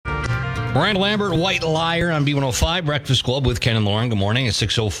Miranda Lambert, White Liar on B105, Breakfast Club with Ken and Lauren. Good morning. It's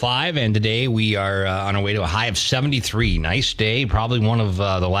 6:05, and today we are on our way to a high of 73. Nice day. Probably one of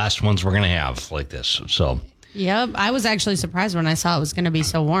the last ones we're going to have like this. So, yep, I was actually surprised when I saw it was going to be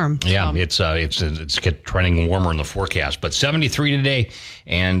so warm. Yeah, it's trending warmer in the forecast. But 73 today,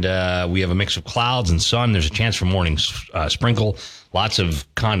 and we have a mix of clouds and sun. There's a chance for morning sprinkle. Lots of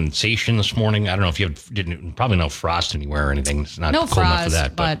condensation this morning. I don't know if you didn't probably no frost anywhere or anything. It's not no cold frost, enough for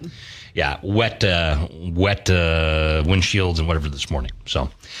that, but yeah, wet windshields and whatever this morning. So,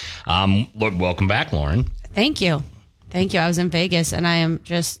 welcome back, Lauren. Thank you. I was in Vegas and I am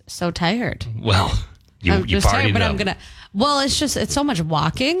just so tired. Well, I'm just tired, but up. I'm gonna. Well, it's so much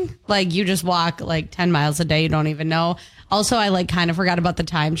walking. Like you just walk like 10 miles a day. You don't even know. Also, I kind of forgot about the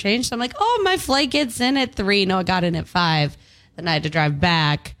time change. So I'm like, oh, my flight gets in at 3. No, it got in at 5. Then I had to drive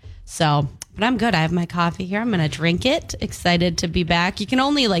back. So, but I'm good. I have my coffee here. I'm going to drink it. Excited to be back. You can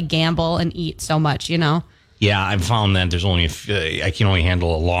only gamble and eat so much, you know? Yeah, I've found that there's only I can only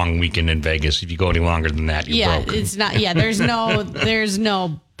handle a long weekend in Vegas. If you go any longer than that, you're broke. It's not. Yeah, there's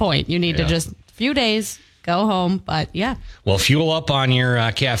no point. You need to just a few days. Go home, but yeah. Well, fuel up on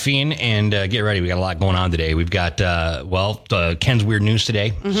your caffeine and get ready. We got a lot going on today. We've got, Ken's Weird News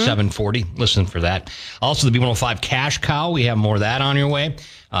today, 7:40. Listen for that. Also, the B105 Cash Cow. We have more of that on your way.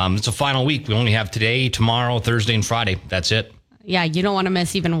 It's a final week. We only have today, tomorrow, Thursday, and Friday. That's it. Yeah, you don't want to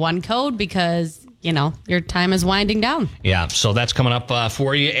miss even one code because, your time is winding down. Yeah, so that's coming up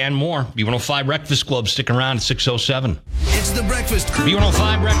for you and more. B105 Breakfast Club sticking around at 6:07. It's the Breakfast Club.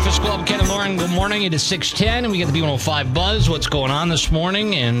 B105 Breakfast Club, Ken and Lauren, good morning. It is 6:10, and we got the B105 Buzz. What's going on this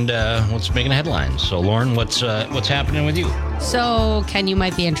morning, and what's making the headlines? So, Lauren, what's happening with you? So, Ken, you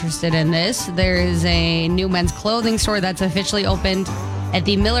might be interested in this. There is a new men's clothing store that's officially opened at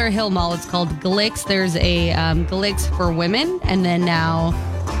the Miller Hill Mall. It's called Glix. There's a Glix for women, and then now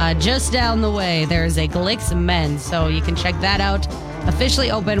just down the way, there's a Glix men's. So you can check that out.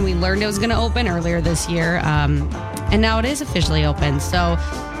 Officially open. We learned it was going to open earlier this year, and now it is officially open. So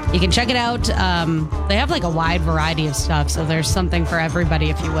you can check it out. They have a wide variety of stuff, so there's something for everybody,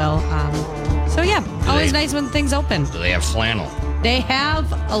 if you will. So yeah, always nice when things open. Do they have flannel? They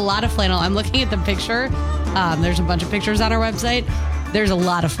have a lot of flannel. I'm looking at the picture. There's a bunch of pictures on our website. There's a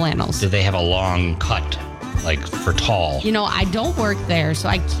lot of flannels. Do they have a long cut, for tall? I don't work there, so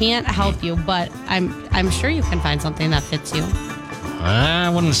I can't help you, but I'm sure you can find something that fits you. I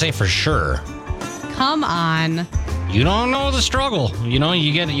wouldn't say for sure. Come on. You don't know the struggle. You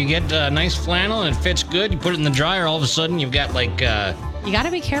get nice flannel and it fits good. You put it in the dryer, all of a sudden you've got You got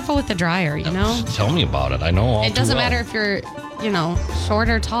to be careful with the dryer, Tell me about it. I know all It doesn't too well. matter if you're, short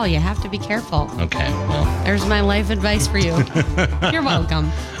or tall. You have to be careful. Okay, well. There's my life advice for you. You're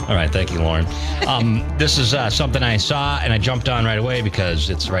welcome. All right, thank you, Lauren. This is something I saw, and I jumped on right away because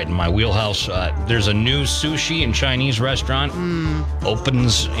it's right in my wheelhouse. There's a new sushi and Chinese restaurant.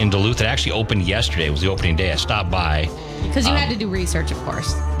 Opens in Duluth. It actually opened yesterday. It was the opening day. I stopped by. Because you had to do research, of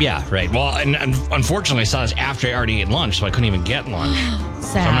course. Yeah, right. Well, and unfortunately, I saw this after I already ate lunch, so I couldn't even get lunch. Sad.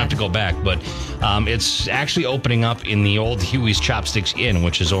 So I'm going to have to go back. But it's actually opening up in the old Huey's Chopsticks Inn,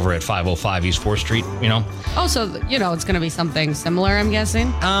 which is over at 505 East 4th Street, Oh, so, it's going to be something similar, I'm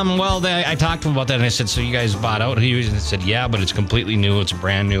guessing? I talked to him about that, and I said, so you guys bought out Huey's? And they said, yeah, but it's completely new. It's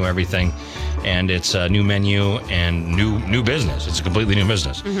brand new, everything. And it's a new menu and new business. It's a completely new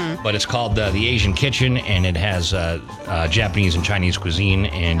business. But it's called the Asian Kitchen, and it has Japanese and Chinese cuisine,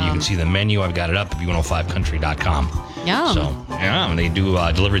 and you can see the menu. I've got it up at b105country.com. Yum. So, yeah, and they do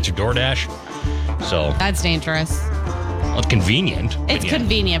delivery through DoorDash. So That's dangerous. Well, it's convenient. It's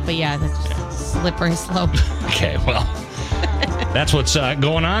convenient, but yeah, that's just a slippery slope. Okay, well, that's what's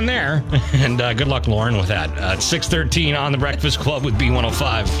going on there. And good luck, Lauren, with that. It's 6:13 on the Breakfast Club with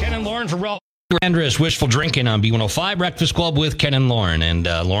B105. Ken and Lauren for Andress Wishful Drinking on B105 Breakfast Club with Ken and Lauren. And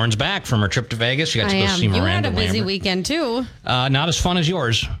Lauren's back from her trip to Vegas. She got to go see Miranda You had a busy Lambert. weekend, too. Not as fun as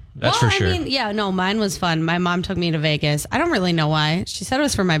yours. That's for sure. Mine was fun. My mom took me to Vegas. I don't really know why. She said it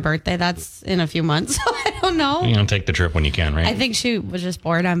was for my birthday. That's in a few months, so I don't know. Take the trip when you can, right? I think she was just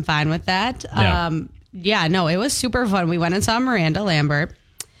bored. I'm fine with that. Yeah. It was super fun. We went and saw Miranda Lambert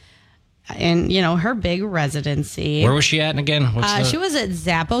in, her big residency. Where was she at again? She was at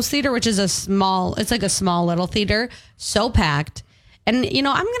Zappos Theater, which is a small little theater. So packed. And, I'm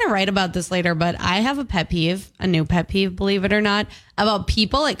going to write about this later, but I have a new pet peeve, believe it or not, about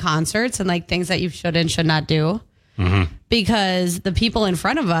people at concerts and things that you should and should not do. Mm-hmm. Because the people in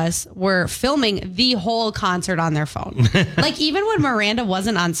front of us were filming the whole concert on their phone. Even when Miranda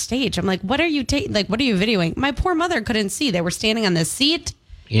wasn't on stage, I'm like, what are you what are you videoing? My poor mother couldn't see. They were standing on the seat.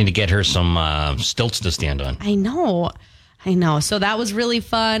 You need to get her some stilts to stand on. I know. I know. So that was really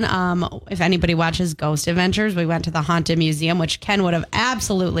fun. If anybody watches Ghost Adventures, we went to the Haunted Museum, which Ken would have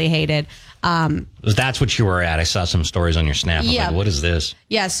absolutely hated. That's what you were at. I saw some stories on your Snap. I was Yeah. like, what is this?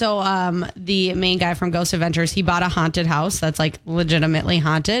 Yeah, so the main guy from Ghost Adventures, he bought a haunted house that's like legitimately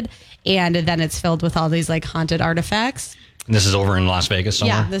haunted, and then it's filled with all these like haunted artifacts. And this is over in Las Vegas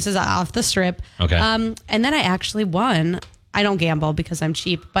somewhere? Yeah, this is off the strip. Okay. And then I actually won. I don't gamble because I'm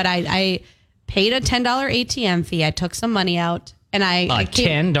cheap, but I paid a $10 ATM fee. I took some money out, and I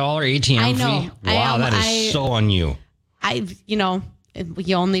 $10 ATM I know. fee? Wow, that is so on you.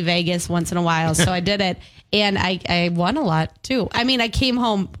 You only Vegas once in a while, so I did it, and I won a lot too. I mean, I came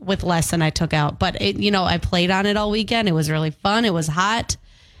home with less than I took out, but I played on it all weekend. It was really fun. It was hot.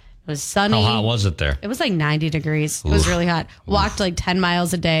 It was sunny. How hot was it there? It was like 90 degrees. It was really hot. Walked like 10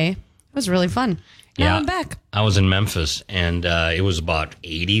 miles a day. It was really fun. Now I'm back. I was in Memphis, and it was about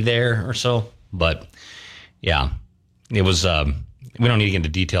 80 there or so. But yeah, it was. We don't need to get into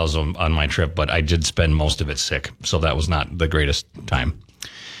details on my trip, but I did spend most of it sick, so that was not the greatest time.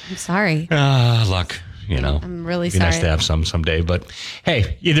 I'm sorry. Luck. I'm really Be nice sorry. to have some someday, but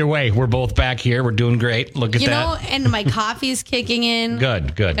hey, either way, we're both back here. We're doing great. Look at that. And my coffee's kicking in.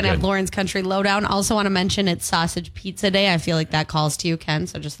 Good. Gonna have Lauren's Country Lowdown. Also want to mention it's Sausage Pizza Day. I feel like that calls to you, Ken,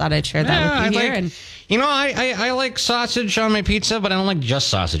 so just thought I'd share that with you here. I like sausage on my pizza, but I don't like just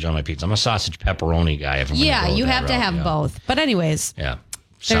sausage on my pizza. I'm a sausage pepperoni guy. If I'm gonna go You that have to route, have both. But anyways, Yeah.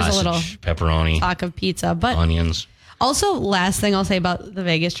 There's a Sausage, little pepperoni, talk of pizza. But onions. also, last thing I'll say about the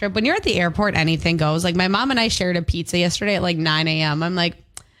Vegas trip, when you're at the airport, anything goes. Like my mom and I shared a pizza yesterday at like 9 a.m. I'm like,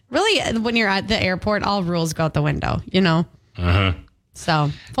 really, when you're at the airport, all rules go out the window, Uh-huh.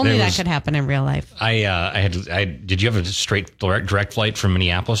 So if only that could happen in real life. Did you have a straight direct flight from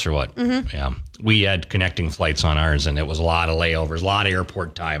Minneapolis or what? Mm-hmm. Yeah. We had connecting flights on ours, and it was a lot of layovers, a lot of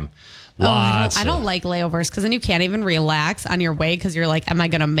airport time. I don't like layovers because then you can't even relax on your way because you're like, am I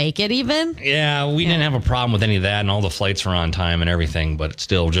going to make it even? Yeah, we didn't have a problem with any of that, and all the flights were on time and everything, but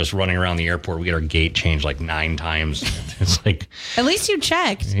still just running around the airport, we get our gate changed like 9 times. It's like... At least you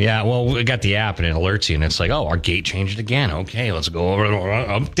checked. Yeah, well, we got the app, and it alerts you, and it's like, oh, our gate changed again. Okay, let's go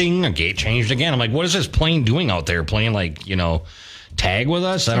over. Ding, our gate changed again. I'm like, what is this plane doing out there? Playing like, tag with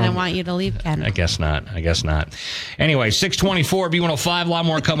us? I want you to leave, Ken. I guess not. Anyway, 624 B105. A lot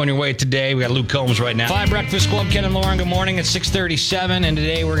more coming your way today. We got Luke Combs right now. 5 Breakfast Club, Ken and Lauren. Good morning. It's 6:37, and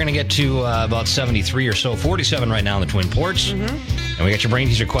today we're going to get to about 73 or so, 47 right now in the Twin Ports. Mm-hmm. And we got your brain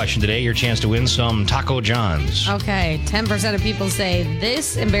teaser question today. Your chance to win some Taco John's. Okay, 10% of people say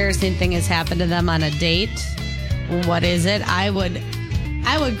this embarrassing thing has happened to them on a date. What is it? I would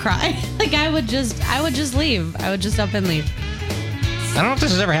cry. Like I would just leave. I would just up and leave. I don't know if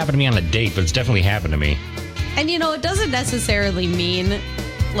this has ever happened to me on a date, but it's definitely happened to me. And it doesn't necessarily mean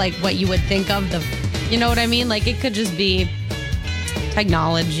like what you would think of you know what I mean? Like it could just be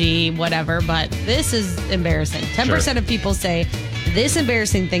technology, whatever, but this is embarrassing. 10% of people say this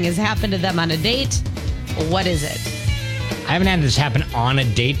embarrassing thing has happened to them on a date. What is it? I haven't had this happen on a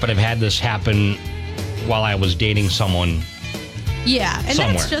date, but I've had this happen while I was dating someone. Yeah, and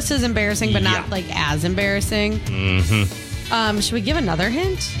somewhere. That's just as embarrassing, but not like as embarrassing. Mm-hmm. Should we give another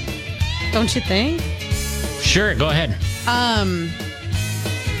hint? Don't you think? Sure, go ahead.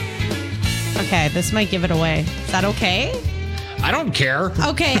 Okay, this might give it away. Is that okay? I don't care.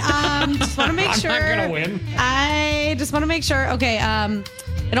 Okay, just want to make sure. I'm not gonna win. I just want to make sure. Okay,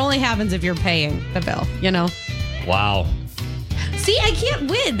 it only happens if you're paying the bill, Wow. See, I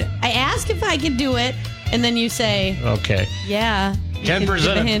can't win. I ask if I can do it, and then you say, okay. Yeah.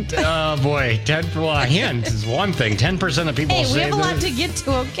 10%. Hint. Oh, boy. A hint is one thing. 10% of people say we have a lot this. to get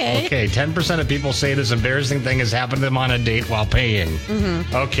to, okay? Okay, 10% of people say this embarrassing thing has happened to them on a date while paying.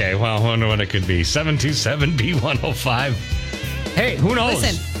 Mm-hmm. Okay, well, I wonder what it could be. 727B105. Hey, who knows?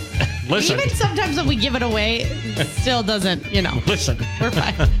 Listen. Even sometimes when we give it away, it still doesn't, Listen. We're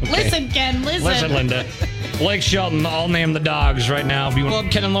fine. Okay. Listen, Ken, listen. Listen, Linda. Blake Shelton, I'll name the dogs right now. Well,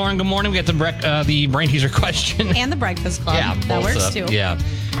 Ken and Lauren, good morning. We got the brain teaser question. And the Breakfast Club. Yeah, that both, works too. Yeah.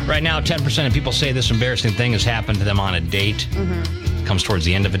 Right now, 10% of people say this embarrassing thing has happened to them on a date. Mm-hmm. Comes towards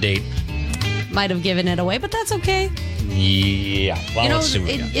the end of a date. Might have given it away, but that's okay. Yeah. Well, let's see what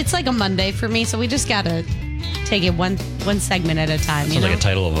we got. It's like a Monday for me, so we just got to take it one segment at a time. Sounds like a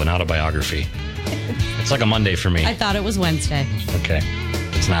title of an autobiography. It's like a Monday for me. I thought it was Wednesday. Okay.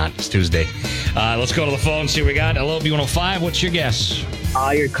 It's not. It's Tuesday. Let's go to the phone, see what we got. Hello, B105. What's your guess?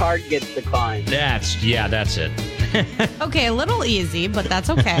 Your card gets declined. That's it. Okay, a little easy, but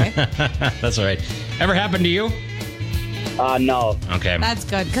that's okay. That's all right. Ever happened to you? No. Okay. That's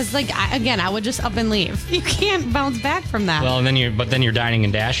good, because I would just up and leave. You can't bounce back from that. Well, then you're dining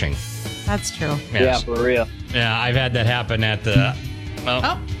and dashing. That's true. Yeah, Yes. for real. Yeah, I've had that happen at the.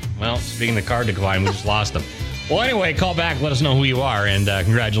 Well, speaking of the card decline, we just lost them. Well, anyway, call back. Let us know who you are, and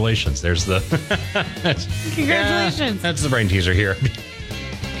congratulations. There's the. Congratulations. That's the brain teaser here.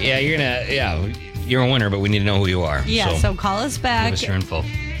 Yeah, you're a winner, but we need to know who you are. Yeah, so call us give back. us your info.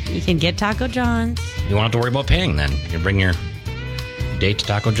 You can get Taco John's. You won't have to worry about paying then. You can bring your date to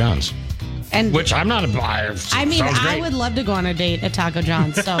Taco John's, And which I'm not a buyer. I mean, Sounds I great. would love to go on a date at Taco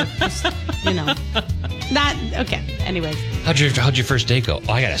John's. So, just, not okay. Anyways, How'd your first date go?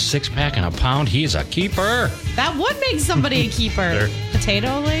 Oh, I got a 6-pack and a pound. He's a keeper. that would make somebody a keeper. Sure.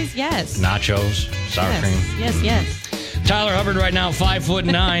 Potato lays, yes. Nachos, sour cream. Yes. Tyler Hubbard right now, 5'9",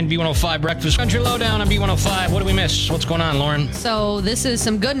 B105 Breakfast Country Lowdown on B105. What did we miss? What's going on, Lauren? So this is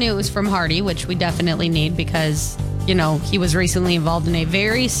some good news from Hardy, which we definitely need because, he was recently involved in a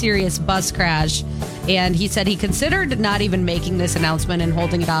very serious bus crash. And he said he considered not even making this announcement and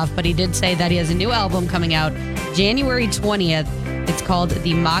holding it off, but he did say that he has a new album coming out January 20th. It's called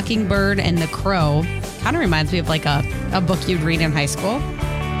The Mockingbird and the Crow. Kind of reminds me of like a book you'd read in high school.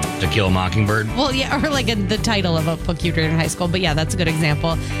 To Kill a Mockingbird? Well, yeah, or like the title of a book you'd read in high school. But yeah, that's a good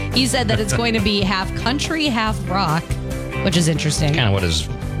example. He said that it's going to be half country, half rock, which is interesting. Kind of what his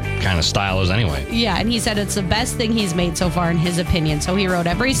kind of style is anyway. Yeah, and he said it's the best thing he's made so far in his opinion. So he wrote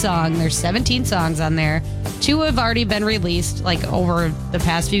every song. There's 17 songs on there. 2 have already been released like over the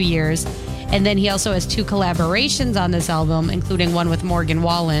past few years. And then he also has 2 collaborations on this album, including one with Morgan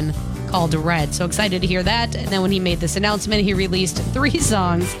Wallen called Red. So excited to hear that. And then when he made this announcement, he released 3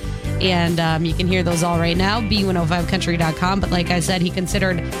 songs. And you can hear those all right now, B105country.com. But like I said, he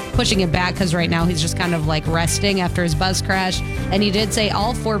considered pushing it back because right now he's just kind of like resting after his bus crash. And he did say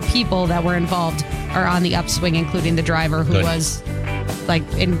all 4 people that were involved are on the upswing, including the driver who Good. was like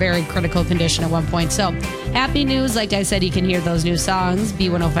in very critical condition at one point. So happy news. Like I said, you can hear those new songs,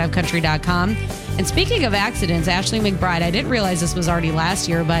 B105country.com. And speaking of accidents, Ashley McBride, I didn't realize this was already last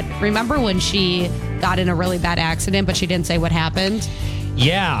year, but remember when she got in a really bad accident, but she didn't say what happened?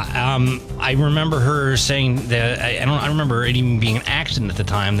 Yeah, I remember her saying that I don't remember it even being an accident at the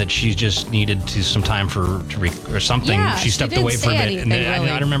time. That she just needed some time or something. Yeah, she stepped she didn't away for a say bit, anything, and really.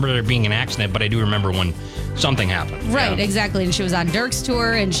 I don't remember there being an accident, but I do remember when something happened. Right, Yeah. exactly. And she was on Dirk's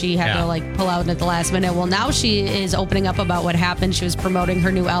tour and she had Yeah. to like pull out at the last minute. Well, now she is opening up about what happened. She was promoting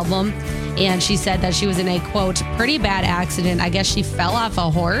her new album and she said that she was in a quote, pretty bad accident. I guess she fell off a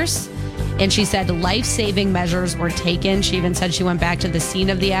horse. And she said life-saving measures were taken. She even said she went back to the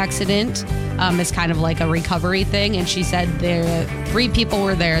scene of the accident as kind of like a recovery thing. And she said there 3 people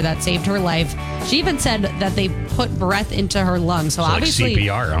were there that saved her life. She even said that they put breath into her lungs. So Like obviously,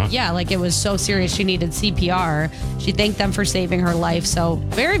 CPR, huh? yeah, like it was so serious she needed CPR. She thanked them for saving her life. So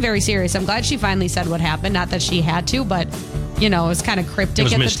very, very serious. I'm glad she finally said what happened. Not that she had to, but it was kind of cryptic It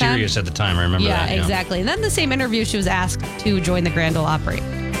was at mysterious the time. at the time. I remember Yeah, that. exactly. And then the same interview, she was asked to join the Grand Ole Opry.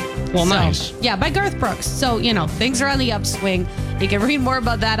 Well, So, nice. Yeah, by Garth Brooks. So, things are on the upswing. You can read more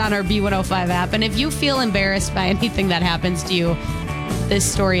about that on our B105 app. And if you feel embarrassed by anything that happens to you, this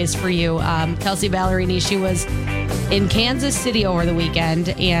story is for you. Kelsey Ballerini, she was in Kansas City over the weekend,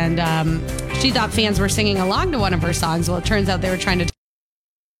 and she thought fans were singing along to one of her songs. Well, it turns out they were trying to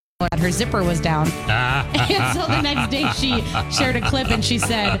that her zipper was down. And so the next day she shared a clip and she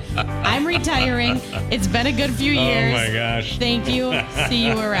said, I'm retiring. It's been a good few years. Oh my gosh. Thank you. See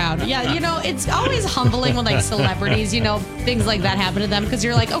you around. Yeah, it's always humbling when like celebrities, things like that happen to them because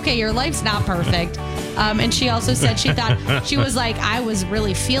you're like, okay, your life's not perfect. And she also said she thought, she was like, I was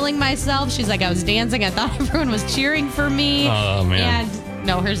really feeling myself. She's like, I was dancing. I thought everyone was cheering for me. Oh, man. And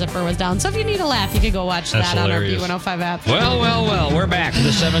no, her zipper was down. So if you need a laugh, you could go watch That's that hilarious. on our B105 app. Well, we're back to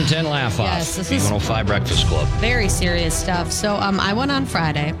the 710 Laugh Off. Yes, this is- B105 Breakfast Club. Very serious stuff. So I went on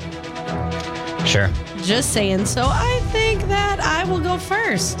Friday. Sure. Just saying. So I think that I will go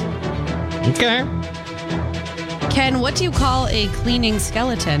first. Okay. Ken, what do you call a cleaning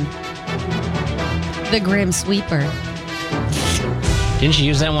skeleton? The Grim Sweeper. Didn't you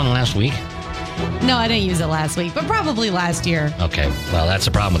use that one last week? No, I didn't use it last week, but probably last year. Okay. Well, that's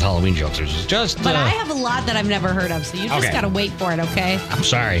the problem with Halloween jokes. There's just. But I have a lot that I've never heard of, so you just Okay. got to wait for it, okay? I'm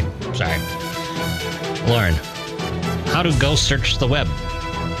sorry. Lauren, how do ghosts search the web?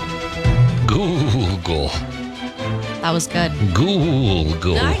 Google. That was good.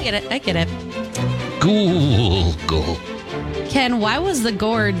 Google. No, I get it. Google. Ken, why was the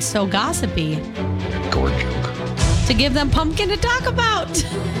gourd so gossipy? Gourd joke. To give them pumpkin to talk about.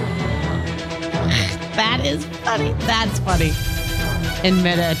 That is funny. That's funny.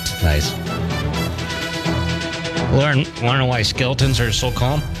 Admit it. Nice. Lauren, want to know why skeletons are so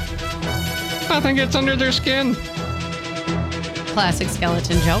calm? Nothing gets under their skin. Classic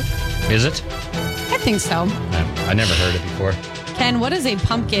skeleton joke. Is it? I think so. I never heard it before. Ken, what is a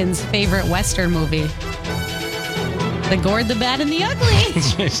pumpkin's favorite Western movie? The Gourd, the Bad, and the Ugly.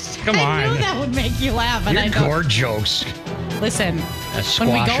 Come on. I knew that would make you laugh. And Your I don't. gore jokes. Listen, Squash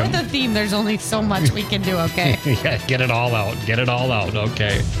when we go 'em. with the theme, there's only so much we can do, okay? Yeah, get it all out. Get it all out.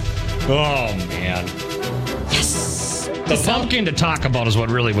 Okay. Oh, man. Yes. The pumpkin to talk about is what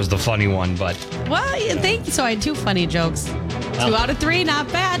really was the funny one, but Well, yeah, thank you. So I had 2 funny jokes. 2 out of 3,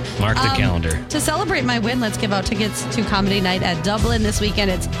 not bad. Mark the calendar. To celebrate my win, let's give out tickets to Comedy Night at Dublin this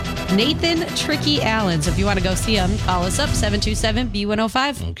weekend. It's Nathan Tricky Allen. So if you want to go see him, call us up,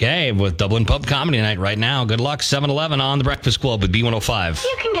 727-B105. okay, with Dublin Pub Comedy Night right now. Good luck, 7-Eleven on The Breakfast Club with B105.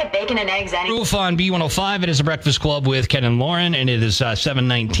 You can get bacon and eggs any. Roof on B105. It is The Breakfast Club with Ken and Lauren, and it is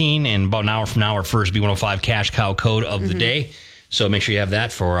 7:19, and about an hour from now, our first B105 Cash Cow code of the day. So make sure you have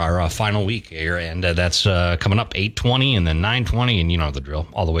that for our final week here, and that's coming up 8:20 and then 9:20, and you know the drill,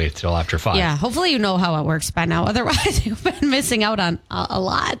 all the way till after 5. Yeah, hopefully you know how it works by now. Otherwise, you've been missing out on a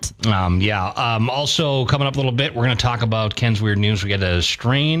lot. Also coming up a little bit, we're going to talk about Ken's Weird News. We got a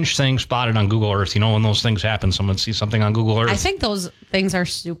strange thing spotted on Google Earth. You know when those things happen, someone sees something on Google Earth. I think those things are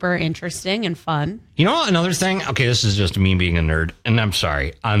super interesting and fun. You know another thing? Okay, this is just me being a nerd, and I'm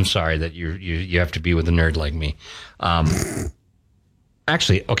sorry that you have to be with a nerd like me.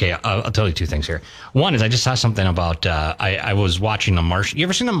 Actually, okay, I'll tell you 2 things here. One is I just saw something about, I was watching The Martian. You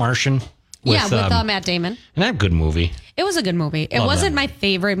ever seen The Martian? With Matt Damon. And that good movie. It was a good movie. It Love wasn't that. my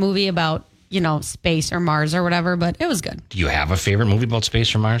favorite movie about, space or Mars or whatever, but it was good. Do you have a favorite movie about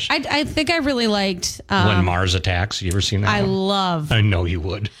space or Mars? I think I really liked... When Mars Attacks. You ever seen that I one? love... I know you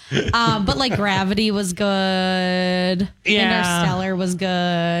would. but like Gravity was good. Yeah. Interstellar was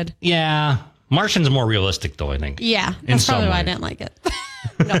good. Yeah. Martian's more realistic, though, I think. Yeah. In That's some probably why I ways. didn't like it.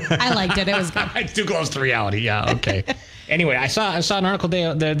 No, I liked it. It was good. Too close to reality. Yeah. Okay. Anyway, I saw an article.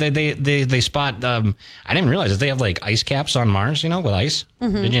 They spot. I didn't realize that they have like ice caps on Mars. With ice.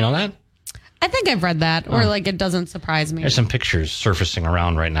 Mm-hmm. Did you know that? I think I've read that, or like it doesn't surprise me. There's some pictures surfacing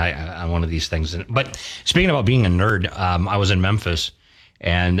around right now on one of these things. But speaking about being a nerd, I was in Memphis,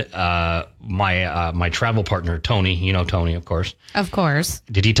 and my travel partner Tony. You know Tony, of course. Of course.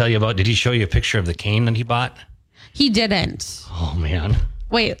 Did he show you a picture of the cane that he bought? He didn't. Oh man.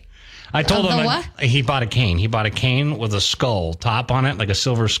 Wait. I told him what? He bought a cane. He bought a cane with a skull top on it, like a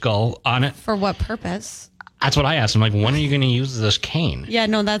silver skull on it. For what purpose? That's what I asked him. Like, when are you going to use this cane? Yeah,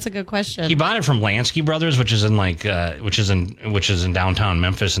 no, that's a good question. He bought it from Lansky Brothers, which is in downtown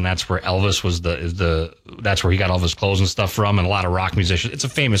Memphis, and that's where Elvis was that's where he got all of his clothes and stuff from, and a lot of rock musicians. It's a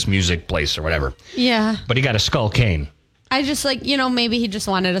famous music place or whatever. Yeah. But he got a skull cane. I just maybe he just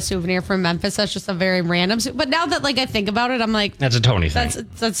wanted a souvenir from Memphis. That's just a very random. But now that I think about it, I'm like, That's a Tony thing.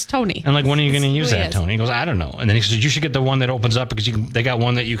 that's Tony. And when are you going to That's use who he that, is. Tony? He goes, I don't know. And then he says, you should get the one that opens up because they got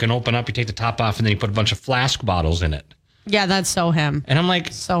one that you can open up. You take the top off and then you put a bunch of flask bottles in it. Yeah, that's so him. And I'm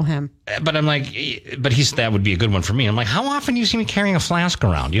like, So him. that would be a good one for me. I'm like, how often do you see me carrying a flask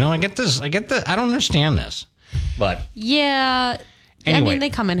around? I get this. I don't understand this. But Yeah. Anyway. I mean, they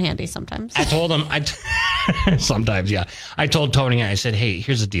come in handy sometimes. I told him, sometimes, yeah. I told Tony, I said, hey,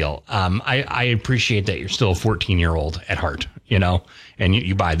 here's the deal. I appreciate that you're still a 14-year-old at heart, and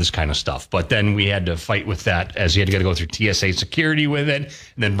you buy this kind of stuff. But then we had to fight with that as you had to go through TSA security with it,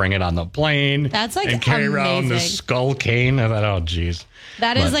 and then bring it on the plane. That's and carry around the amazing. skull cane. I thought, oh, geez.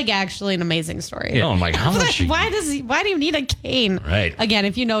 That is actually an amazing story. I'm like, how much? Why do you need a cane? Right. Again,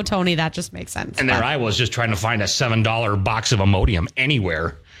 if you know Tony, that just makes sense. And there I was just trying to find a $7 box of Imodium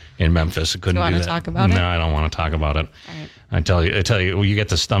anywhere in Memphis. I couldn't Do you do want that. to talk about it? No, I don't want to talk about it. All right. I tell you, you get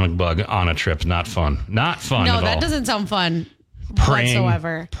the stomach bug on a trip. Not fun. Not fun No, at that all. doesn't sound fun Praying,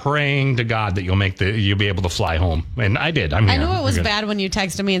 whatsoever. praying to God that you'll be able to fly home. And I did. I'm I here. knew it was We're good. bad when you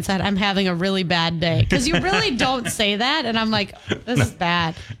texted me and said, I'm having a really bad day. Because you really don't say that. And I'm like, this is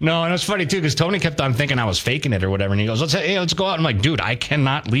bad. No, and it's funny too because Tony kept on thinking I was faking it or whatever, and he goes, "Let's go out." I'm like, "Dude, I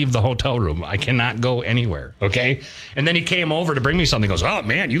cannot leave the hotel room. I cannot go anywhere." Okay, and then he came over to bring me something. He goes, "Oh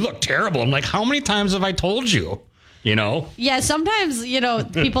man, you look terrible." I'm like, "How many times have I told you?" Yeah, sometimes,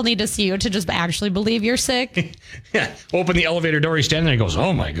 people need to see you to just actually believe you're sick. Yeah. Open the elevator door. He's standing there. He goes,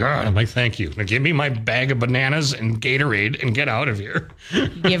 "Oh my God." I'm like, "Thank you. Now give me my bag of bananas and Gatorade and get out of here."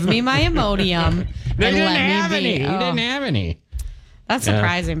 Give me my Imodium and They didn't let have me any. be. He didn't have any. That's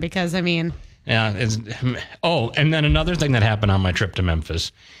surprising because, I mean, Yeah. And then another thing that happened on my trip to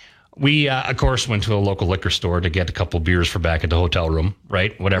Memphis, we, of course, went to a local liquor store to get a couple beers for back at the hotel room,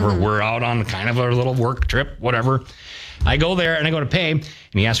 right? Whatever. We're out on kind of a little work trip, whatever. I go there and I go to pay, and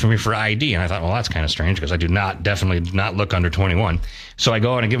he asked for me for ID, and I thought, well, that's kind of strange because I definitely do not look under 21. So I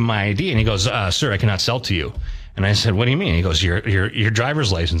go and I give him my ID, and he goes, sir, I cannot sell to you. And I said, what do you mean? He goes, your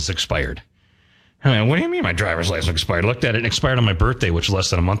driver's license expired. I mean, what do you mean my driver's license expired? I looked at it, and expired on my birthday, which was less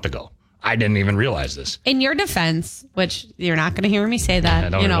than a month ago. I didn't even realize this. In your defense, which you're not going to hear me say that, I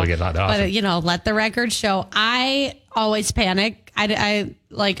don't really get that often. But let the record show. I always panic. I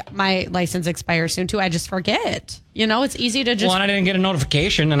like my license expires soon too. I just forget. It's easy to just. Well, and I didn't get a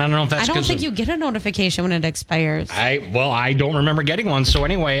notification, and I don't know if that's. I don't think you get a notification when it expires. I don't remember getting one. So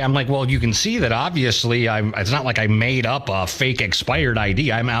anyway, I'm like, well, you can see that obviously it's not like I made up a fake expired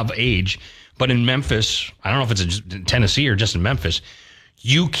ID. I'm of age, but in Memphis, I don't know if it's in Tennessee or just in Memphis.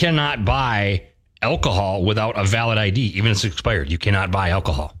 You cannot buy alcohol without a valid ID, even if it's expired. You cannot buy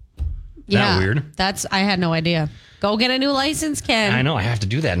alcohol. Yeah, that weird? I had no idea. Go get a new license, Ken. I know, I have to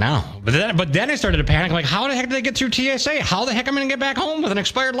do that now. But then I started to panic. Like, how the heck did I get through TSA? How the heck am I going to get back home with an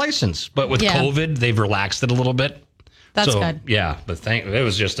expired license? But with COVID, they've relaxed it a little bit. That's good. Yeah, but it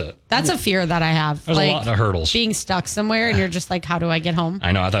was just That's a fear that I have. There's a lot of hurdles. Being stuck somewhere and you're just like, how do I get home?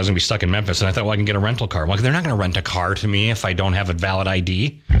 I know. I thought I was going to be stuck in Memphis, and I thought, well, I can get a rental car. Well, they're not going to rent a car to me if I don't have a valid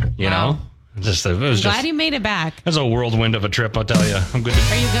ID, you know? I'm glad you made it back. It was a whirlwind of a trip, I'll tell you. I'm good.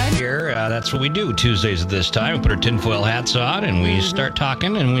 Are you good? Here, that's what we do Tuesdays at this time. We put our tinfoil hats on, and we start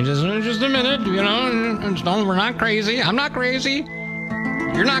talking, and we just a minute, we're not crazy. I'm not crazy.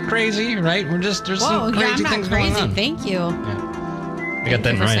 You're not crazy, right? There's some crazy things going on. Thank you. Yeah. I got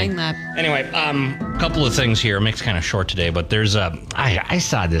that right. Saying that. Anyway, a couple of things here. Makes kind of short today, but there's I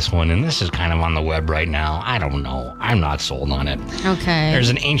saw this one, and this is kind of on the web right now. I don't know. I'm not sold on it. Okay. There's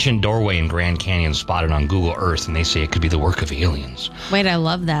an ancient doorway in Grand Canyon spotted on Google Earth, and they say it could be the work of aliens. Wait, I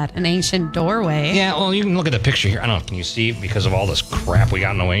love that. An ancient doorway. Yeah, well, you can look at the picture here. I don't know. Can you see? Because of all this crap we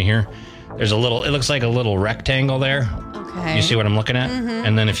got in the way here, there's it looks like a little rectangle there. Okay. You see what I'm looking at? Mm-hmm.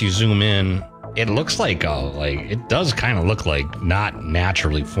 And then if you zoom in, it looks like it does kind of look like not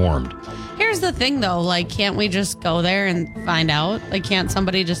naturally formed. Here's the thing, though. Can't we just go there and find out? Can't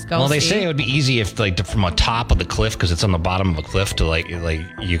somebody just go? Well, they say it would be easy if, from a top of the cliff, because it's on the bottom of a cliff, to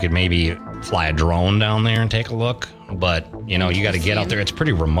you could maybe fly a drone down there and take a look. But you got to get out there. It's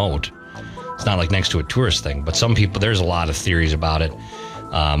pretty remote. It's not like next to a tourist thing. But some people, there's a lot of theories about it.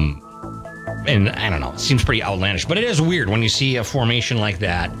 And I don't know. It seems pretty outlandish, but it is weird when you see a formation like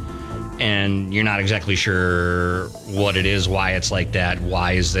that. And you're not exactly sure what it is, why it's like that,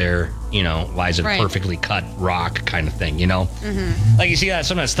 why is it perfectly cut rock kind of thing, Mm-hmm. Like you see that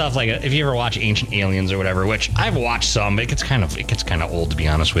some of that stuff, like if you ever watch Ancient Aliens or whatever, which I've watched some, but it gets kind of old, to be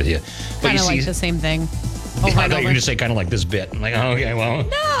honest with you. Kind of like the same thing. I thought you were going to say kind of like this bit. I'm like, oh, okay, well. No!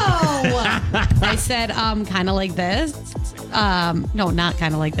 I said kind of like this. No, not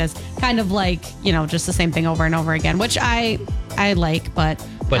kind of like this. Kind of like, just the same thing over and over again, which I like, but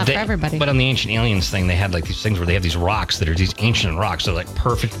not for everybody. But on the Ancient Aliens thing, they had these things where they have these rocks that are these ancient rocks that are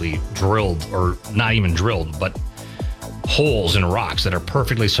perfectly drilled, or not even drilled, but holes in rocks that are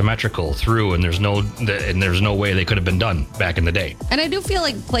perfectly symmetrical through, and there's no way they could have been done back in the day. And I do feel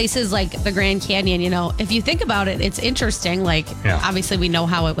like places like the Grand Canyon, if you think about it, it's interesting. Obviously we know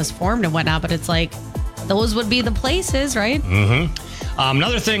how it was formed and whatnot, but it's those would be the places, right? Mm-hmm.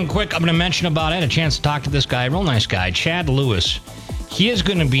 Another thing quick I'm going to mention about it, I had a chance to talk to this guy, real nice guy, Chad Lewis. He is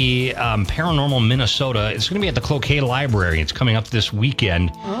going to be Paranormal Minnesota. It's going to be at the Cloquet Library. It's coming up this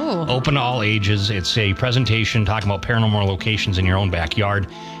weekend. Oh. Open to all ages. It's a presentation talking about paranormal locations in your own backyard.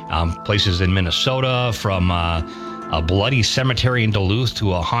 Places in Minnesota, from a bloody cemetery in Duluth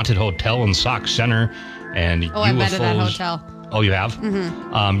to a haunted hotel in Sauk Center. And UFOs. I've been to that hotel. Oh, you have?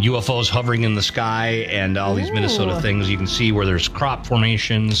 Mm-hmm. UFOs hovering in the sky and all these Minnesota things. You can see where there's crop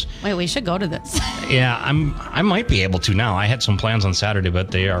formations. Wait, we should go to this. Yeah, I might be able to now. I had some plans on Saturday,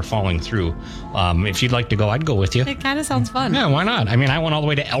 but they are falling through. If you'd like to go, I'd go with you. It kind of sounds fun. Yeah, why not? I mean, I went all the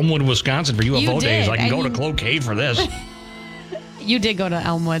way to Elmwood, Wisconsin for UFO days. I can go to Cloquet for this. You did go to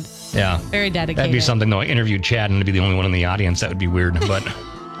Elmwood. Yeah. Very dedicated. That'd be something, though. I interviewed Chad, and to be the only one in the audience, that would be weird, but...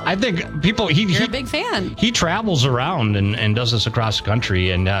 I think people... You're a big fan. He travels around and does this across the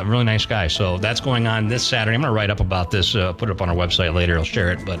country, and really nice guy. So that's going on this Saturday. I'm going to write up about this, put it up on our website later. I'll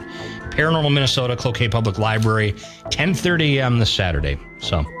share it. But Paranormal Minnesota, Cloquet Public Library, 10:30 a.m. this Saturday.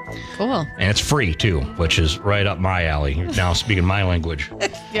 So cool. And it's free, too, which is right up my alley. You're now speaking my language.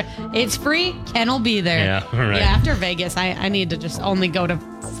 Yeah, it's free. Ken will be there. Yeah, right. Yeah, after Vegas, I need to just only go to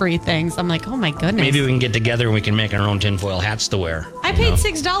free things. I'm like, oh my goodness. Maybe we can get together and we can make our own tinfoil hats to wear. I paid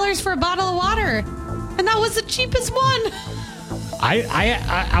 $6 for a bottle of water, and that was the cheapest one.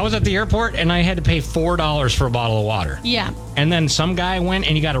 I was at the airport and I had to pay $4 for a bottle of water. Yeah. And then some guy went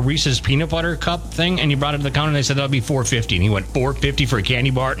and he got a Reese's peanut butter cup thing and he brought it to the counter and they said that'll be $4.50. And he went $4.50 for a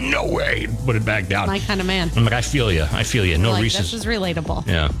candy bar? No way. Put it back down. My kind of man. I'm like, I feel you. No like, Reese's. This is relatable.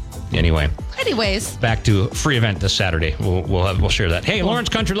 Yeah. Anyway. Anyways. Back to free event this Saturday. We'll share that. Hey, Lawrence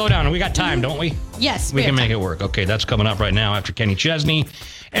Country Lowdown. We got time, don't we? Yes. We can make it work. Okay, that's coming up right now after Kenny Chesney.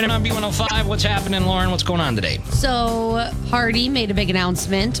 And on B105, what's happening, Lauren? What's going on today? So Hardy made a big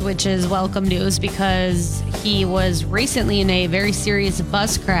announcement, which is welcome news because he was recently in a very serious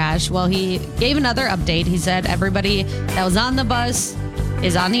bus crash. Well, he gave another update. He said everybody that was on the bus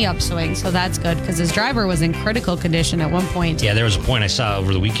is on the upswing, so that's good because his driver was in critical condition at one point. Yeah, there was a point I saw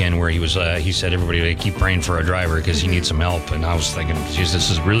over the weekend where he said everybody keep praying for our driver because he needs some help. And I was thinking, geez, this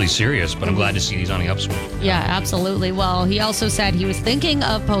is really serious, but I'm glad to see he's on the upswing. Yeah, absolutely. Well, he also said he was thinking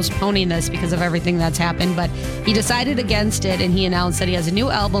of postponing this because of everything that's happened, but he decided against it, and he announced that he has a new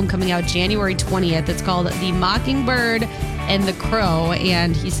album coming out January 20th. It's called The Mockingbird and the Crow,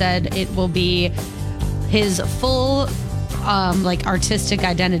 and he said it will be his full artistic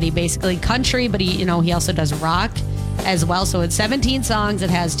identity, basically country, but he also does rock as well. So it's 17 songs.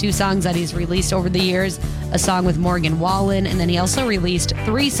 It has 2 songs that he's released over the years, a song with Morgan Wallen, and then he also released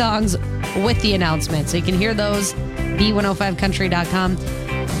 3 songs with the announcement. So you can hear those, B105country.com.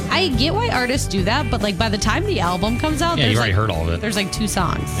 I get why artists do that, but by the time the album comes out, you already heard all of it. There's 2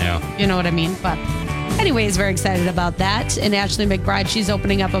 songs. Yeah. You know what I mean? But anyways, very excited about that. And Ashley McBride, she's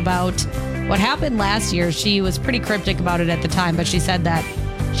opening up about what happened last year. She was pretty cryptic about it at the time, but she said that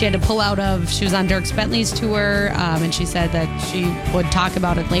she had to pull out she was on Dierks Bentley's tour, and she said that she would talk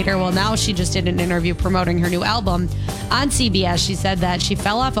about it later. Well, now she just did an interview promoting her new album on CBS. She said that she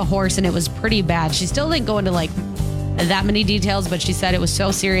fell off a horse and it was pretty bad. She still didn't go into that many details, but she said it was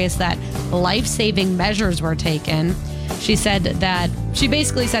so serious that life-saving measures were taken. She said that she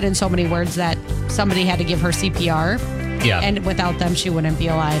basically said in so many words that somebody had to give her CPR. Yeah. And without them, she wouldn't be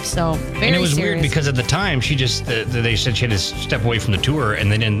alive. So very And it was serious. weird because at the time, she just, they said she had to step away from the tour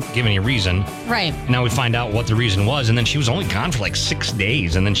and they didn't give any reason. Right. And now we find out what the reason was. And then she was only gone for 6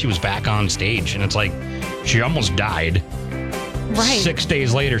 days. And then she was back on stage. And it's like, she almost died. Right. 6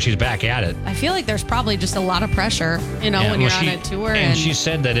 days later, she's back at it. I feel like there's probably just a lot of pressure, when you're on a tour. And she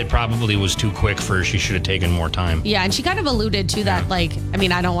said that it probably was too quick for her. She should have taken more time. Yeah, and she kind of alluded to that, I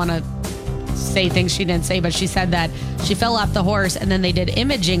don't want to say things she didn't say, but she said that she fell off the horse and then they did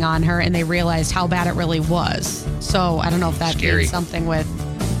imaging on her and they realized how bad it really was. So I don't know if that did something with,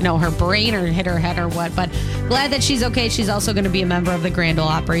 her brain or hit her head or what, but glad that she's okay. She's also going to be a member of the Grand Ole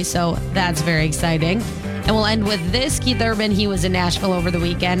Opry, so that's very exciting. And we'll end with this. Keith Urban, he was in Nashville over the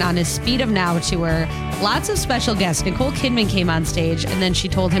weekend on his Speed of Now tour. Lots of special guests. Nicole Kidman came on stage, and then she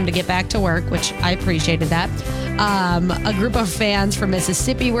told him to get back to work, which I appreciated that. A group of fans from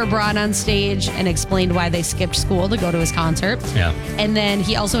Mississippi were brought on stage and explained why they skipped school to go to his concert. Yeah. And then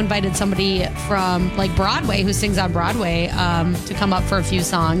he also invited somebody from Broadway who sings on Broadway to come up for a few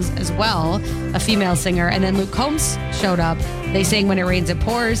songs as well, a female singer. And then Luke Combs showed up. They sang When It Rains, It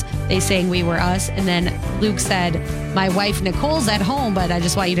Pours. They sang We Were Us. And then Luke said, my wife Nicole's at home, but I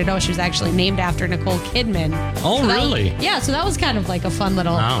just want you to know she was actually named after Nicole Kidman. Oh, so really? So that was kind of a fun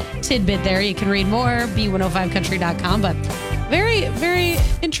little tidbit there. You can read more, B105country.com, but very, very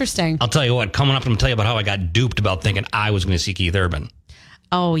interesting. I'll tell you what, coming up, I'm going to tell you about how I got duped about thinking I was going to see Keith Urban.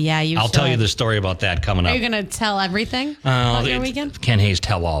 Oh, yeah, I'll tell you the story about that coming up. Are you going to tell everything about your weekend? Ken Hayes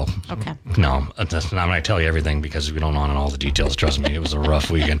tell all. Okay. No, I'm not going to tell you everything because we don't know all the details. Trust me, it was a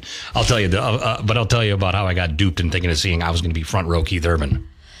rough weekend. I'll tell you, but I'll tell you about how I got duped in thinking of seeing I was going to be front row Keith Urban.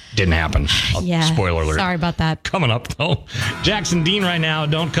 Didn't happen. Spoiler alert. Sorry about that. Coming up, though. Jackson Dean right now.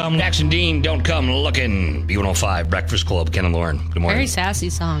 Don't come. Jackson Dean, don't come looking. B105, Breakfast Club, Ken and Lauren. Good morning. Very sassy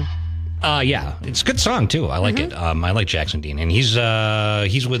song. Yeah, it's a good song too. I like it. I like Jackson Dean, and he's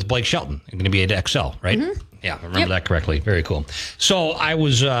with Blake Shelton. Going to be at XL, right? Yeah, I remember that correctly. Very cool. So I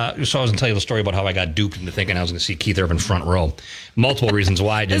was going to tell you the story about how I got duped into thinking I was going to see Keith Urban front row. Multiple reasons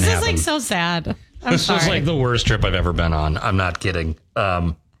why it didn't happen. This is so sad. This was the worst trip I've ever been on. I'm not kidding.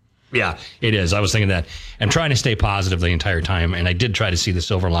 Yeah, it is. I was thinking that. I'm trying to stay positive the entire time, and I did try to see the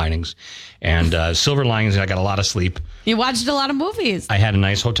silver linings. And silver linings, I got a lot of sleep. You watched a lot of movies. I had a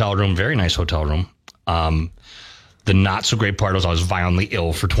nice hotel room, very nice hotel room. The not so great part was I was violently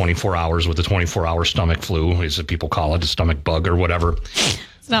ill for 24 hours with the 24-hour stomach flu, as people call it, a stomach bug or whatever.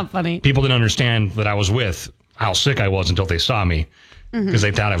 It's not funny. People didn't understand that I was with how sick I was until they saw me. Because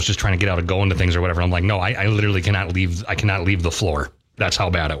they thought I was just trying to get out and go into things or whatever. I'm like, no, I literally cannot leave. I cannot leave the floor. That's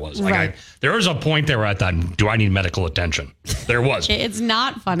how bad it was. Right. There was a point there where I thought, do I need medical attention? There was. It's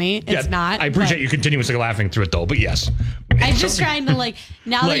not funny. It's not. I appreciate you continuously laughing through it, though. But yes. I'm just trying to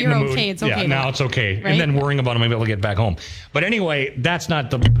now that lighten you're the mood. okay, it's okay. Yeah, now it's okay. Right? And then worrying about him, maybe I'll get back home. But anyway, that's not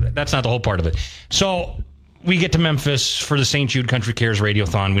the whole part of it. So we get to Memphis for the St. Jude Country Cares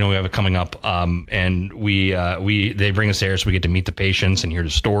Radiothon. We know we have it coming up, and they bring us there so we get to meet the patients and hear the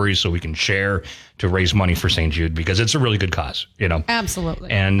stories so we can share to raise money for St. Jude because it's a really good cause, Absolutely.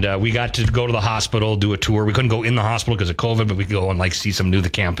 And we got to go to the hospital, do a tour. We couldn't go in the hospital because of COVID, but we could go and see some new the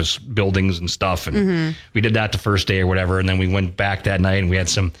campus buildings and stuff. And we did that the first day or whatever. And then we went back that night and we had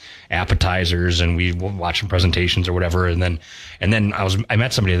some appetizers and we watched some presentations or whatever. And then I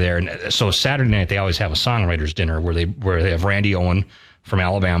met somebody there. And so Saturday night they always have a songwriters dinner where they have Randy Owen from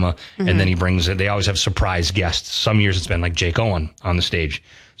Alabama, and then he brings it. They always have surprise guests. Some years it's been like Jake Owen on the stage.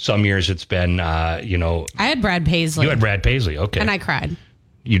 Some years it's been, I had Brad Paisley. You had Brad Paisley, okay. And I cried.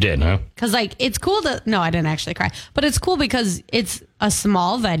 You did, huh? Because it's cool no, I didn't actually cry. But it's cool because it's a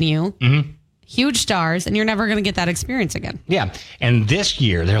small venue, huge stars, and you're never going to get that experience again. Yeah. And this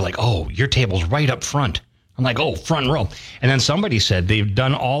year they're like, oh, your table's right up front. I'm like, oh, front row. And then somebody said they've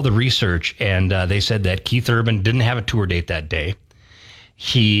done all the research, and they said that Keith Urban didn't have a tour date that day.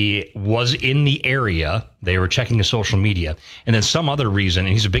 He was in the area. They were checking his social media. And then some other reason,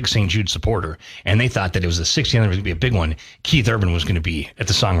 and he's a big St. Jude supporter, and they thought that it was the 60th anniversary, was going to be a big one. Keith Urban was going to be at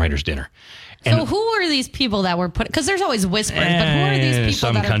the songwriters dinner. And so who are these people that were put? Because there's always whispers, but who are these people?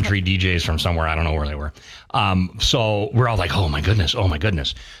 Some that country DJs from somewhere. I don't know where they were. So we're all like, oh my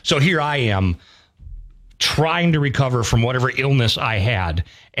goodness. So here I am, trying to recover from whatever illness I had.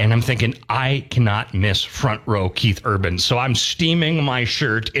 And I'm thinking, I cannot miss front row Keith Urban. So I'm steaming my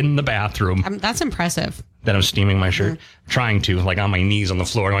shirt in the bathroom. That's impressive. That I'm steaming my shirt, trying to, on my knees on the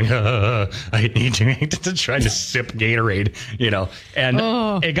floor, going, I need to try to sip Gatorade,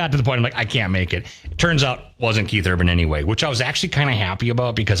 And it got to the point, I'm like, I can't make it. It turns out wasn't Keith Urban anyway, which I was actually kind of happy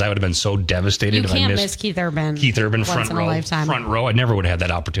about because I would have been so devastated if I missed Keith Urban. Keith Urban once front in row. a lifetime. Front row. I never would have had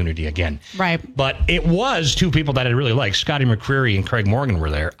that opportunity again. Right. But it was two people that I really liked. Scotty McCreery and Craig Morgan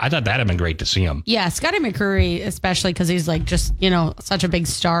were there. I thought that'd have been great to see them. Yeah, Scotty McCreery, especially because he's just, such a big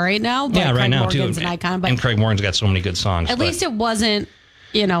star right now. But Yeah, right Craig now, Morgan's too. an icon. But And Craig Morgan's got so many good songs. at least it wasn't,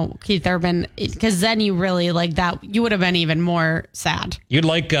 Keith Urban, because then you really that you would have been even more sad. You'd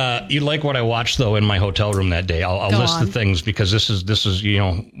like what I watched though in my hotel room that day. I'll list the things because this is it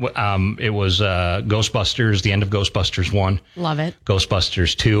was Ghostbusters, the end of Ghostbusters 1. Love it.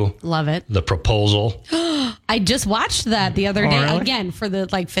 Ghostbusters 2. Love it. The Proposal. I just watched that the other day really? again for the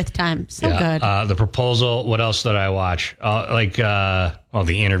 5th time. So good. The Proposal. What else did I watch? The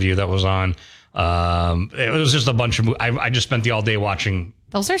interview that was on. It was just a bunch of. I just spent the all day watching.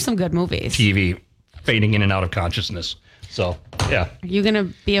 Those are some good movies. TV, fading in and out of consciousness. So, yeah. Are you going to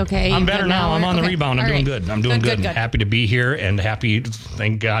be okay? I'm better now. I'm on the rebound. I'm doing good. I'm doing good. Happy to be here and happy,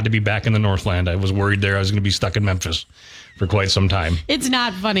 thank God, to be back in the Northland. I was worried there I was going to be stuck in Memphis for quite some time. It's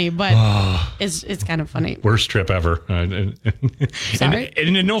not funny, but it's kind of funny. Worst trip ever. Sorry?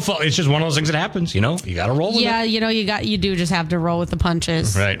 And no fault. It's just one of those things that happens, You got to roll with it. Yeah, you do just have to roll with the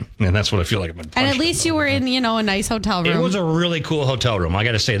punches. Right. And that's what I feel like I've been And at least you were in, a nice hotel room. It was a really cool hotel room. I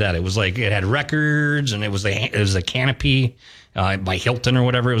got to say that. It was it had records and it was the canopy by Hilton or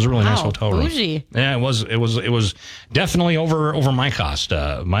whatever. It was a really nice hotel room. Bougie. Yeah, it was definitely over my cost,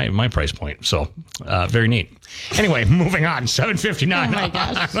 my price point. So very neat. Anyway, moving on. 7:59 Oh my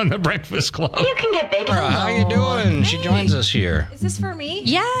gosh. on the Breakfast Club. You can get bigger. How you doing? She joins us here. Is this for me?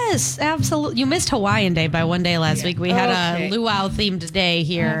 Yes, absolutely. You missed Hawaiian Day by one day last week. We had a luau themed day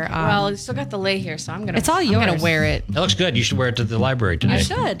here. Well, you still got the lay here, so I'm gonna. It's all I'm gonna yours. wear it. That looks good. You should wear it to the library today. I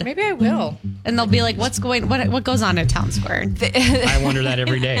should. Maybe I will. And they'll be like, what goes on at Town Square? I wonder that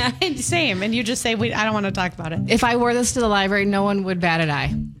every day. Same. And you just say, I don't want to talk about it. If I wore this to the library, no one would bat an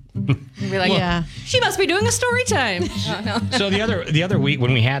eye. They'd be like, Yeah. she must be doing a story time. So the other week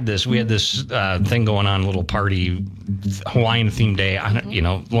when we had this thing going on, little party, Hawaiian themed day.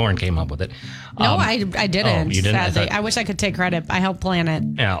 Lauren came up with it. No, I didn't. Oh, you didn't? Sadly. I wish I could take credit. I helped plan it.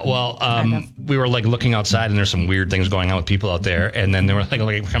 Yeah, well, we were looking outside, and there's some weird things going on with people out there. And then they were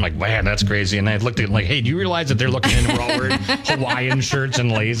I'm like, man, that's crazy. And I looked at hey, do you realize that they're looking in? We're all wearing Hawaiian shirts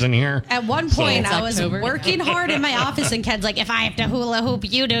and lays in here. At one point, I was October. working hard in my office, and Ken's like, if I have to hula hoop,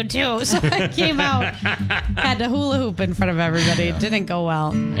 you do too. So I came out, had to hula hoop in front of everybody. It didn't go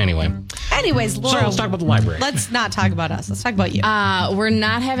well. Anyways, Laura, so let's talk about the library. Let's not talk about us. Let's talk about you. We're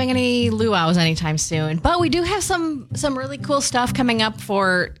not having any luau's anytime soon, but we do have some really cool stuff coming up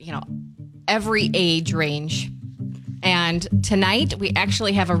for every age range. And tonight we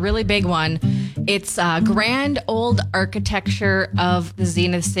actually have a really big one. It's Grand Old Architecture of the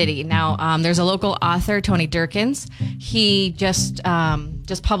Zenith City. Now, there's a local author, Tony Durkins. He just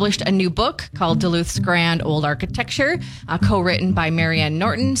just published a new book called Duluth's Grand Old Architecture, co-written by Marianne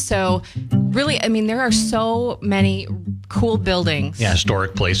Norton. So really, I mean, there are so many cool buildings Yeah,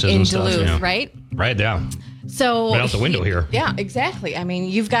 historic places in and stuff. Duluth, yeah. right? Right, yeah. So Right out the window here. Yeah, exactly. I mean,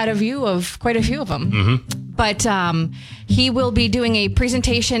 you've got a view of quite a few of them. Mm-hmm. But he will be doing a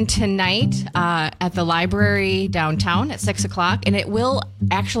presentation tonight at the library downtown at 6 o'clock, and it will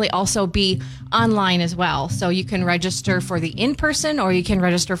actually also be online as well. So you can register for the in-person or you can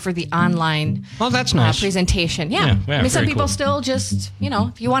register for the online Oh, that's nice. presentation. Yeah. Yeah, I mean, some very people cool. still just,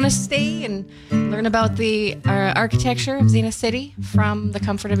 if you want to stay and learn about the architecture of Zenith City from the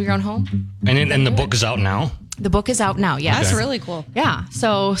comfort of your own home. And the book is out now. The book is out now, yes. That's really cool. Yeah,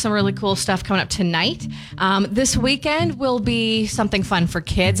 so some really cool stuff coming up tonight. This weekend will be something fun for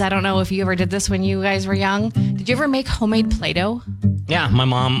kids. I don't know if you ever did this when you guys were young. Did you ever make homemade Play-Doh? Yeah, my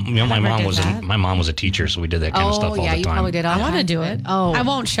mom. My mom did was that. my mom was a teacher, so we did that kind of stuff all yeah, the you time. probably did all I the want to time. do it. Oh, I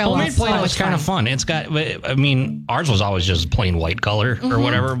won't show Homemade up. Play-Doh is it's kind of fun. It's got. I mean, ours was always just plain white color or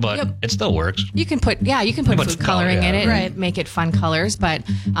whatever, but Yep. it still works. You can put put food coloring color, in yeah. it Right. and make it fun colors. But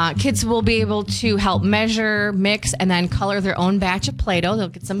kids will be able to help measure, mix, and then color their own batch of Play-Doh. They'll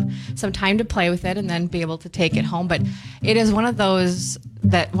get some time to play with it and then be able to take it home. But it is one of those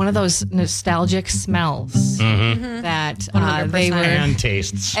nostalgic smells that they were. And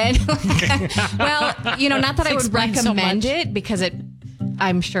tastes. And well, not that I would explains so recommend much. it because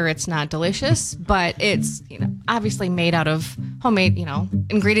I'm sure it's not delicious, but it's obviously made out of homemade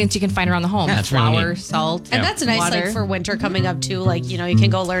ingredients you can find around the home. Yeah, it's really flour, neat. salt, And that's nice, water. like for winter coming up too. Like you can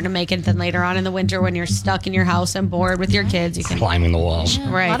go learn to make it. Then later on in the winter, when you're stuck in your house and bored with your kids, you can. Climbing the walls.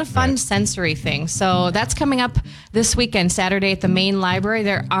 Right. A lot of fun sensory things. So that's coming up this weekend, Saturday at the main library.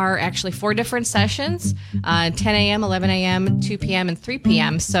 There are actually 4 different sessions, 10 a.m., 11 a.m., 2 p.m., and 3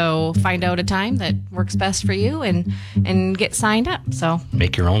 p.m. So find out a time that works best for you and get signed up. So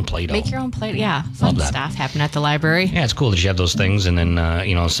Make your own Play-Doh. make your own plate. Yeah, fun that. stuff happen at the library. Yeah, it's cool that you have those things, and then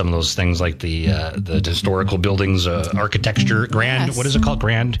some of those things like the historical buildings, architecture, grand. Yes. What is it called?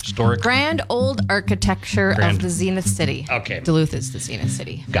 Grand historic. Grand old architecture Grand. of the Zenith City. Okay. Duluth is the Zenith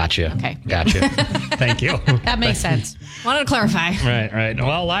City. Gotcha. Okay. Gotcha. Thank you. That makes sense. Wanted to clarify. Right.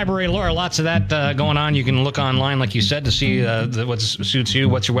 Well, Library Laura, lots of that going on. You can look online, like you said, to see what suits you.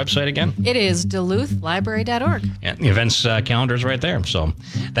 What's your website again? It is DuluthLibrary.org. Yeah, the events calendar's right there. So,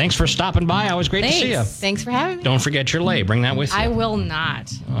 thanks for stopping by. Always great to see you. Thanks for having me. Don't forget your lei. Bring that with you. I will not.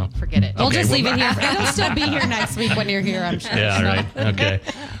 Forget it. We'll Okay, just well- leave it here. It'll still be here next week when you're here, I'm sure. Yeah, right. Okay.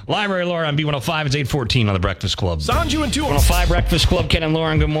 Library Laura on B105. It's 8:14 on the Breakfast Club. Sanju and 105 Breakfast Club, Ken and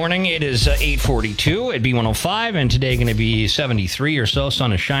Lauren, good morning. It is 8:42 at B105, and today going to be 73 or so.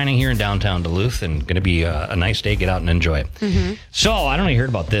 Sun is shining here in downtown Duluth, and going to be a nice day. Get out and enjoy it. So, I don't know if you heard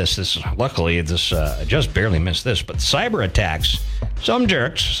about this. Luckily, I just barely missed this, but cyber attacks. Some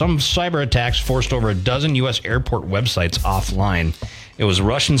cyber attacks forced over a dozen U.S. airport websites offline. It was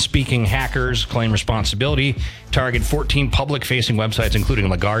Russian-speaking hackers claim responsibility, target 14 public-facing websites, including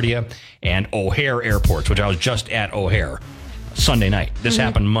LaGuardia and O'Hare airports, which I was just at O'Hare Sunday night. This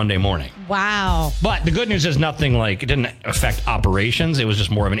happened Monday morning. Wow. But the good news is it didn't affect operations. It was just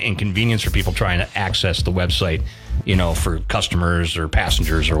more of an inconvenience for people trying to access the website, for customers or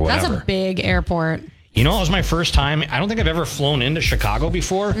passengers or whatever. That's a big airport. It was my first time. I don't think I've ever flown into Chicago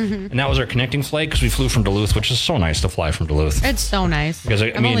before, and that was our connecting flight because we flew from Duluth, which is so nice to fly from Duluth. It's so nice. Because,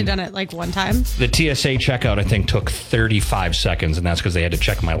 I've only done it like one time. The TSA checkout, I think, took 35 seconds, and that's because they had to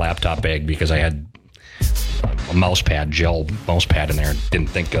check my laptop bag because I had a gel mouse pad in there. Didn't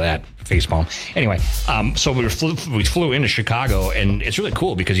think of that. Facepalm. Anyway, so we flew into Chicago, and it's really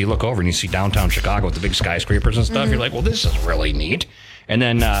cool because you look over and you see downtown Chicago with the big skyscrapers and stuff. You're like, well, this is really neat. And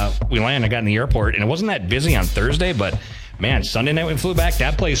then we landed, I got in the airport, and it wasn't that busy on Thursday, but man, Sunday night we flew back,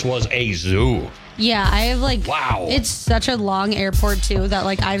 that place was a zoo. Yeah, I have Wow. It's such a long airport too that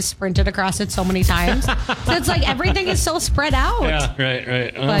I've sprinted across it so many times. So it's everything is so spread out. Yeah,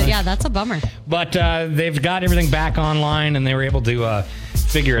 right. But yeah, that's a bummer. But they've got everything back online, and they were able to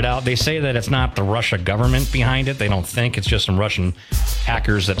figure it out. They say that it's not the Russia government behind it. They don't think it's just some Russian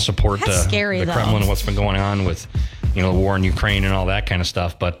hackers that support That's scary, the though. Kremlin and what's been going on with the war in Ukraine and all that kind of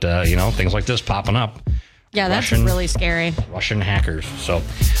stuff. But things like this popping up. Yeah, that's Russian- really scary. Russian hackers. So,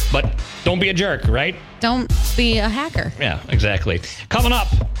 but don't be a jerk, right? Don't be a hacker. Yeah, exactly. Coming up,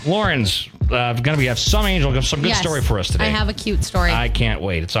 Lauren's going to have some good Yes, story for us today. I have a cute story. I can't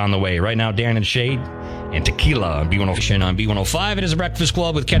wait. It's on the way. Right now, Darren and Shade and Tequila on B105. On B105, it is a Breakfast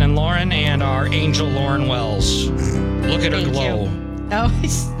Club with Ken and Lauren and our angel Lauren Wells. Look at her Thank glow. you. Oh,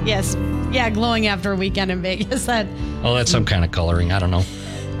 yes. Yeah, glowing after a weekend in Vegas. Oh, that's some kind of coloring. I don't know.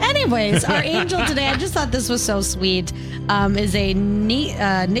 Anyways, our angel today, I just thought this was so sweet, is a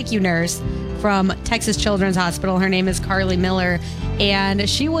NICU nurse from Texas Children's Hospital. Her name is Carly Miller, and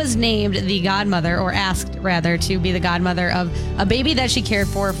she was named the godmother, or asked rather, to be the godmother of a baby that she cared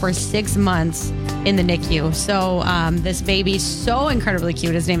for 6 months in the NICU. So this baby's so incredibly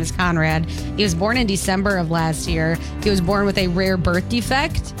cute. His name is Conrad. He was born in December of last year. He was born with a rare birth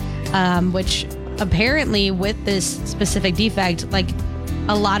defect, which apparently with this specific defect, like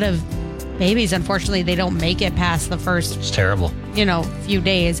a lot of babies, unfortunately, they don't make it past the first, It's terrible. few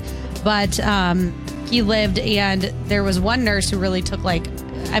days. But he lived, and there was one nurse who really took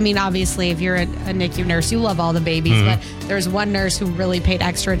obviously, if you're a NICU nurse, you love all the babies, but there was one nurse who really paid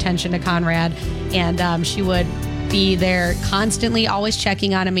extra attention to Conrad, and she would be there constantly, always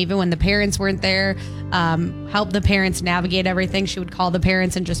checking on him, even when the parents weren't there, help the parents navigate everything. She would call the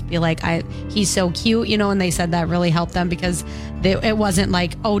parents and just be like, he's so cute, and they said that really helped them because it wasn't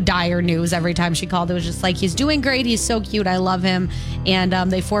like, dire news every time she called. It was just like, he's doing great. He's so cute. I love him. And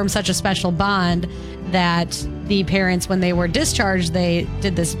they formed such a special bond that the parents, when they were discharged, they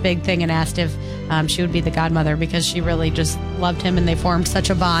did this big thing and asked if she would be the godmother because she really just loved him, and they formed such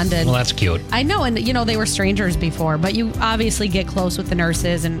a bond. And Well, that's cute. I know, and they were strangers before, but you obviously get close with the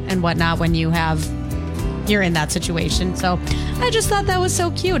nurses and whatnot when you're in that situation. So I just thought that was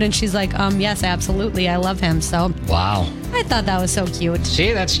so cute. And she's like, yes, absolutely. I love him. So Wow. I thought that was so cute.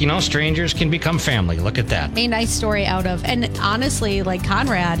 See, that's, strangers can become family. Look at that. A nice story out of, and honestly, like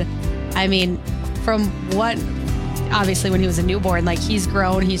Conrad, I mean, from what, obviously when he was a newborn, like he's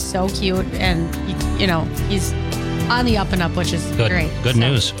grown, he's so cute, and he's on the up and up, which is great. Good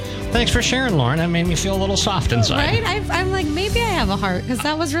news. Thanks for sharing, Lauren. That made me feel a little soft inside. Right? I'm like, maybe I have a heart because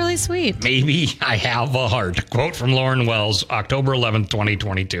that was really sweet. Maybe I have a heart. Quote from Lauren Wells, October 11th,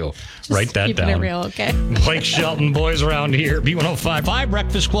 2022. Write that Keeping down. it real, okay? Blake Shelton, boys around here. B1055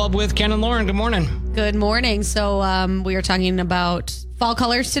 Breakfast Club with Ken and Lauren. Good morning. Good morning. So we are talking about fall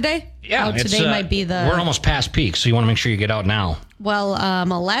colors today. Yeah, today might be we're almost past peak, so you want to make sure you get out now. Well,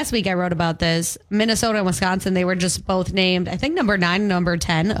 last week I wrote about this. Minnesota and Wisconsin, they were just both named, I think, number 9 and number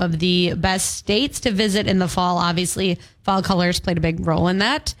 10 of the best states to visit in the fall. Obviously, fall colors played a big role in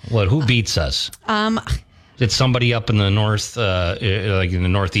that. Who beats us? Did somebody up in the north, like in the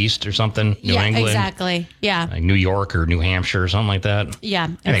northeast or something? New England? Exactly. Yeah. Like New York or New Hampshire or something like that? Yeah,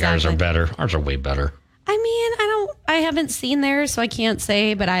 I think ours are better. Ours are way better. I mean, I haven't seen theirs, so I can't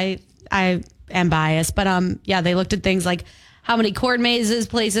say, but I am biased. But yeah, they looked at things like how many court mazes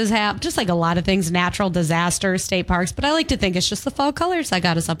places have, just like a lot of things, natural disasters, state parks. But I like to think it's just the fall colors that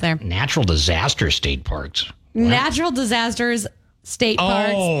got us up there. Natural disaster state parks. What? Natural disasters, state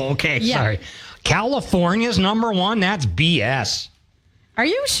parks. Oh, okay. Yeah. Sorry. California's number 1. That's BS. Are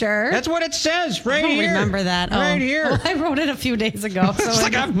you sure? That's what it says right I don't here. remember that. Right here. Well, I wrote it a few days ago. So It's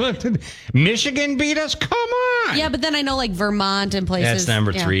like Michigan beat us. Come on. yeah, but then I know like Vermont and places. That's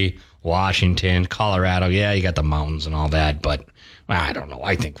number yeah. 3. Washington, Colorado. Yeah, you got the mountains and all that, but I don't know.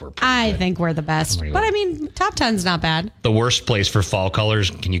 I think we're pretty I good. think we're the best. But I mean, top 10's not bad. The worst place for fall colors,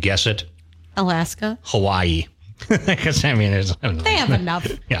 can you guess it? Alaska. Hawaii. Because, I mean, I don't know. They have enough.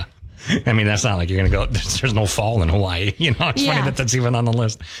 Yeah. I mean, that's not like you're going to go, there's no fall in Hawaii. It's funny Yeah. that's even on the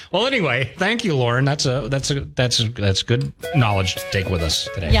list. Well, anyway, thank you, Lauren. That's good knowledge to take with us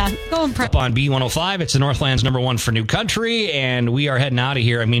today. Yeah, go and Up on B105, it's the Northland's number 1 for new country, and we are heading out of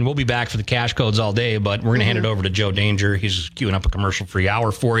here. I mean, we'll be back for the cash codes all day, but we're going to hand it over to Joe Danger. He's queuing up a commercial-free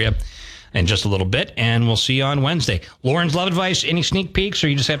hour for you in just a little bit, and we'll see you on Wednesday. Lauren's love advice, any sneak peeks, or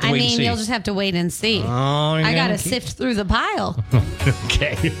you just have to wait and see? you'll just have to wait and see. Oh, I got to sift through the pile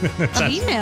Okay. of emails.